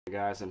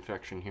Guys,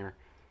 Infection here.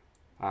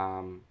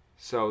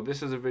 So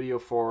this is a video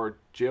for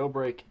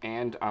jailbreak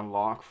and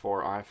unlock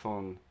for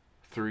iPhone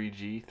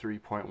 3G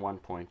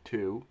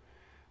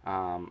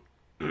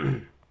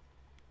 3.1.2.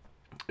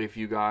 If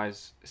you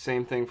guys,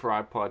 same thing for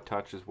iPod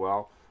Touch as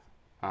well.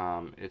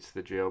 It's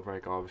the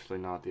jailbreak, obviously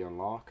not the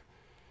unlock.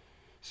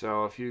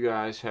 So if you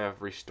guys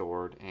have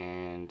restored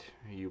and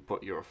you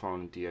put your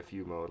phone in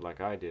DFU mode like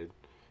I did,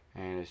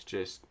 and it's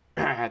just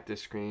at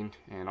this screen,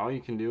 and all you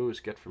can do is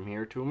get from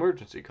here to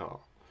emergency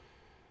call.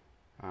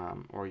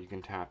 Or you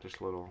can tap this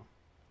little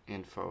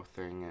info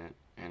thing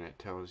and it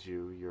tells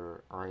you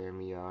your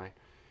IMEI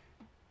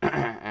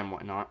and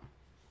whatnot.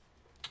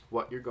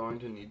 What you're going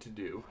to need to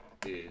do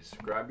is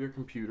grab your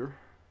computer.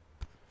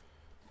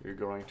 You're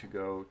going to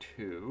go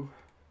to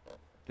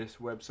this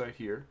website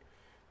here,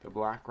 the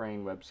Black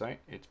Rain website.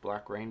 It's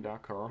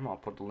blackrain.com. I'll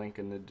put the link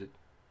in the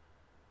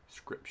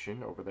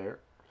description over there.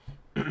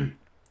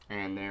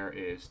 And there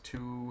is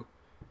two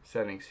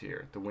settings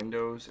here. The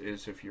Windows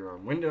is if you're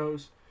on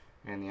Windows,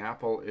 and the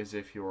Apple is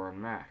if you're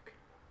on Mac.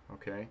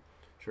 Okay,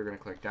 so you're going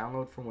to click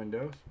download for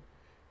Windows,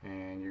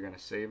 and you're going to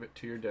save it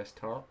to your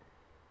desktop.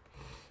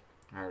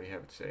 I already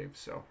have it saved,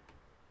 so.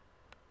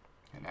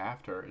 And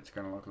after, it's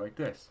going to look like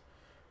this,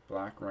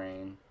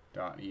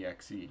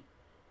 blackrain.exe.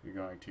 You're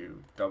going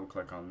to double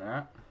click on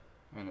that,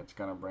 and it's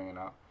going to bring it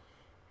up,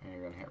 and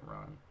you're going to hit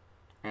run.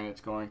 And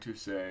it's going to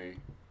say,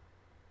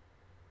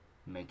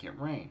 make it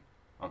rain.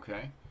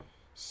 Okay,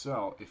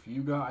 so if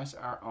you guys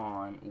are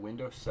on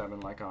Windows 7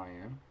 like I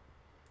am,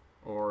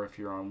 or if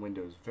you're on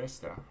Windows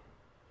Vista,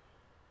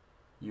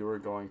 you are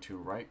going to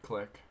right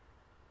click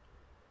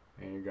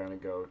and you're going to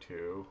go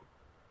to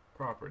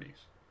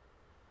Properties.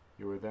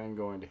 You are then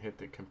going to hit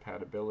the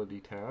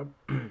Compatibility tab,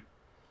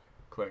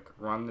 click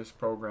Run this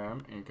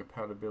program in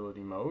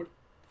compatibility mode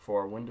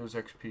for Windows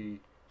XP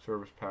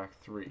Service Pack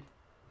 3,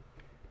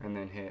 and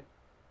then hit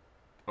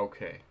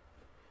OK.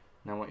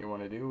 Now what you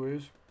want to do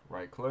is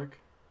right click,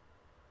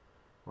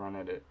 run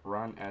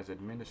as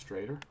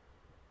administrator,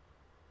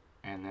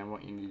 and then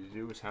what you need to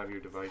do is have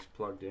your device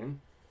plugged in,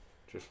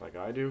 just like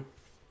I do.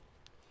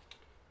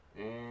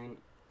 And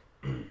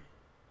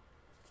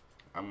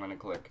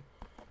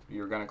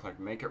you're going to click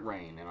Make It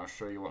Rain, and I'll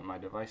show you what my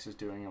device is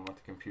doing and what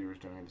the computer is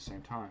doing at the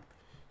same time.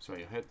 So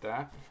you hit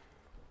that.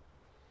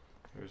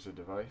 Here's the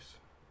device.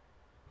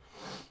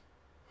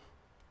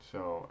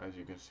 So as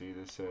you can see,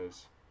 this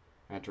says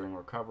entering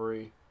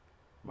recovery.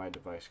 My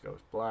device goes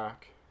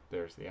black.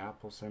 There's the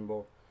Apple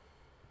symbol.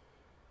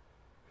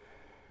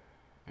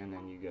 And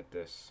then you get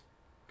this,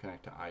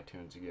 connect to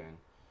iTunes again.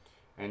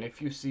 And if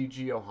you see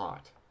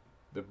GeoHot,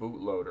 the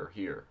bootloader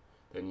here,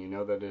 then you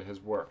know that it has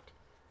worked.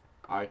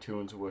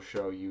 iTunes will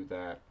show you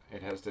that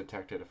it has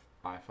detected an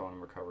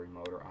iPhone recovery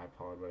mode or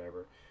iPod,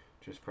 whatever.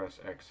 Just press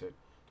exit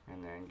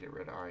and then get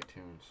rid of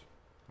iTunes.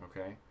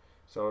 Okay?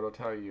 So it'll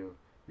tell you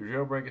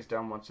your jailbreak is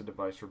done once the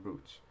device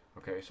reboots.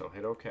 Okay, so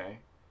hit OK.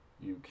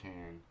 You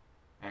can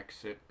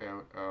exit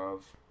out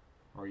of,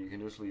 or you can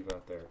just leave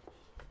out there.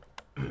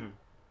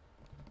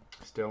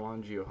 Still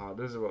on GeoHot.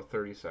 This is about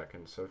 30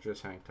 seconds, so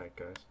just hang tight,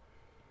 guys.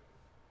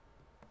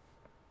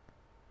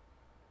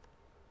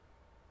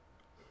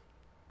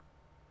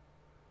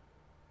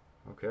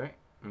 Okay,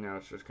 now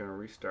it's just going to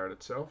restart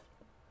itself.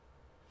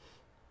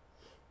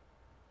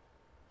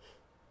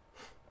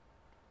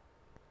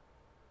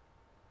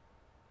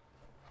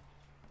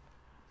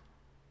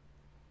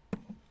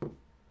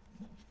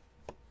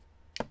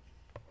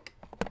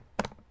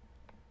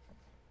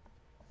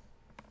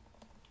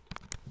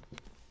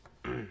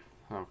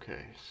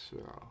 Okay, so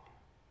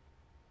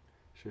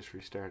it's just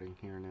restarting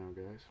here now,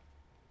 guys.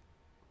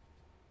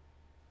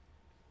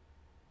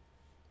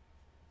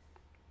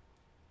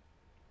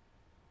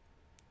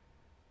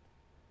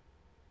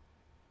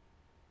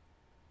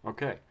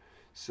 Okay,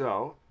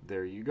 so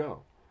there you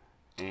go.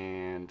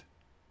 And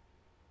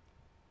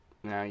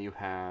now you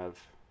have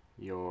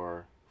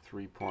your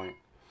I'm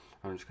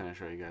just going to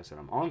show you guys that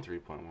I'm on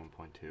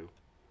 3.1.2.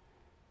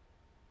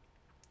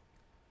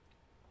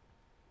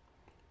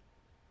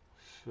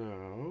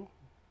 So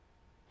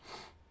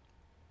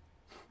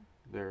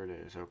there it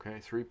is. Okay,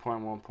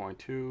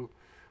 3.1.2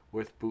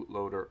 with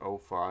bootloader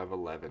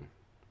 0511.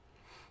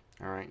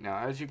 Alright, now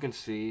as you can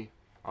see,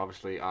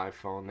 obviously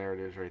iPhone, there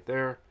it is right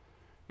there.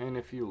 And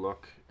if you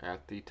look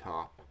at the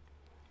top,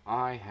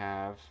 I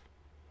have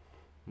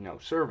no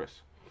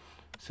service.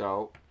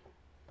 So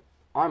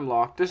I'm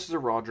locked. This is a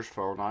Rogers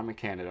phone. I'm in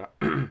Canada.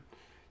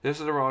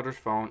 This is a Rogers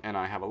phone, and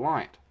I have a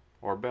Liant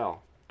or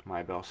Bell.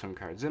 My Bell SIM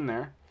card's in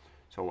there.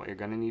 So what you're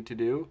going to need to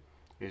do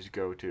is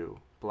go to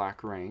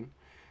Black Rain.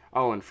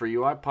 Oh, and for you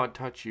iPod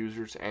Touch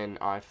users and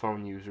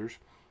iPhone users,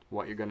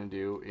 what you're going to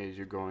do is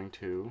you're going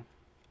to...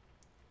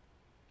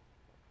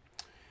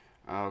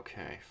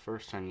 Okay,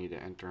 first I need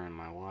to enter in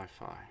my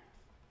Wi-Fi.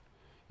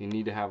 You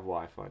need to have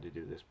Wi-Fi to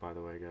do this, by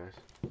the way, guys.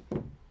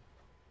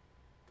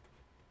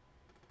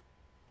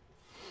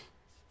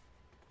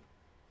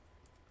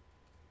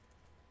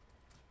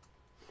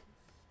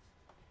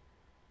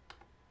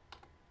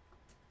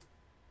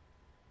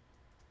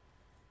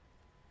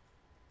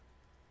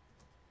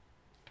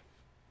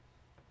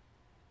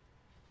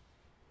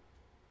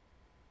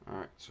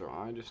 So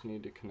I just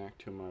need to connect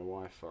to my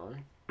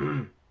Wi-Fi.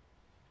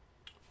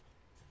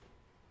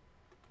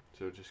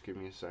 So just give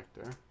me a sec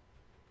there.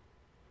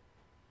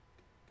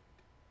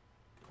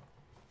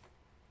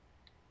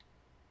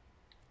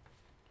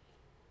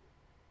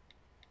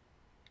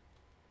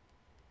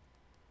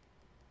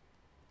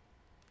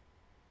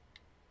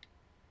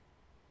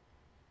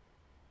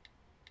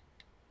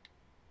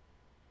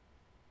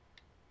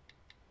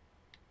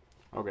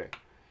 Okay,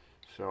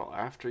 so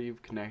after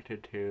you've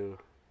connected to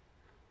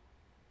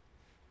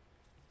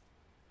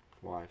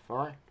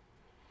Wi-Fi,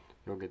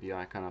 you'll get the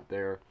icon up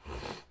there,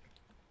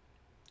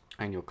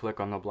 and you'll click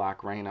on the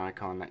black rain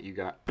icon that you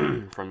got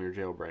from your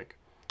jailbreak.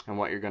 And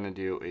what you're going to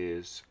do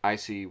is,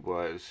 IC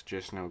was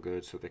just no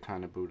good, so they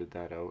kind of booted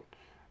that out.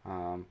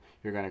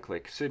 You're going to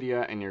click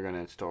Cydia, and you're going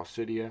to install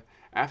Cydia.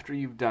 After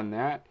you've done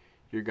that,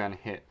 you're going to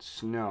hit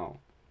Snow.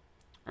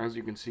 As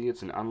you can see,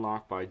 it's an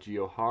unlock by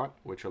GeoHot,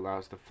 which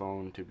allows the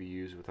phone to be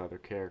used with other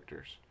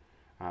carriers.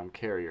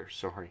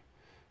 Sorry.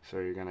 So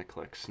you're going to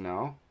click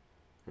Snow.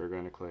 You're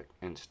going to click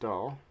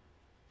Install.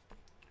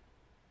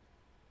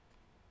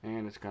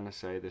 And it's going to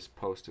say this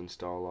post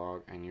install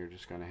log, and you're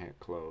just going to hit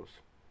Close.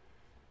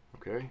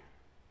 Okay.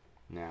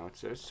 Now it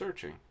says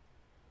searching.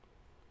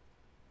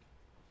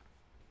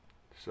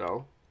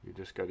 So you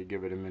just got to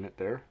give it a minute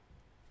there.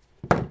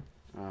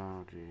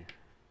 Oh, gee.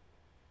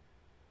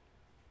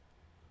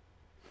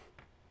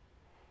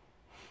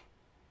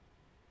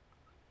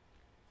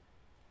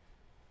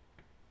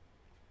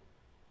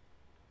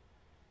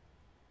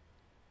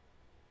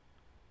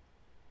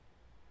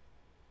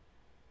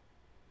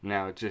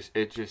 Now it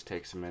just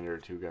takes a minute or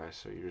two, guys,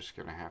 so you're just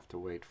gonna have to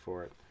wait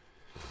for it.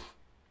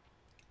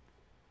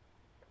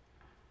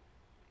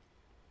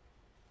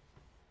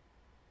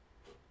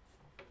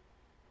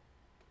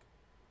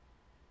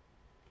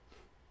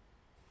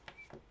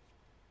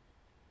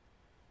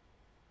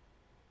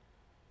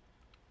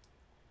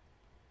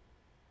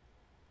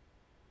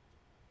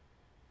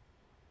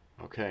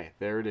 Okay,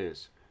 there it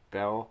is.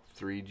 Bell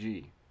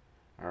 3G.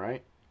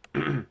 Alright?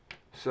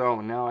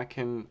 So now I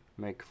can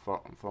make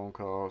phone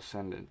calls,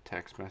 send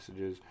text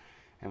messages,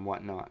 and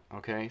whatnot.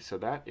 Okay, so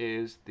that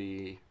is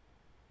the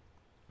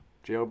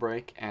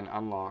jailbreak and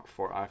unlock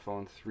for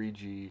iPhone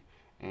 3G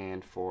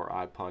and for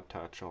iPod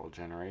Touch all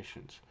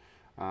generations.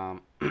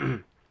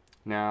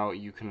 Now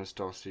you can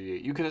install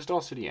Cydia. You can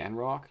install Cydia and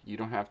Rock. You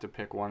don't have to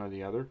pick one or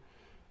the other.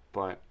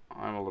 But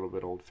I'm a little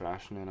bit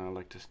old-fashioned and I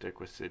like to stick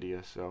with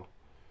Cydia. So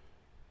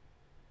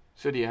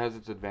Cydia has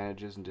its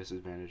advantages and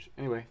disadvantages.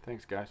 Anyway,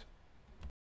 thanks guys.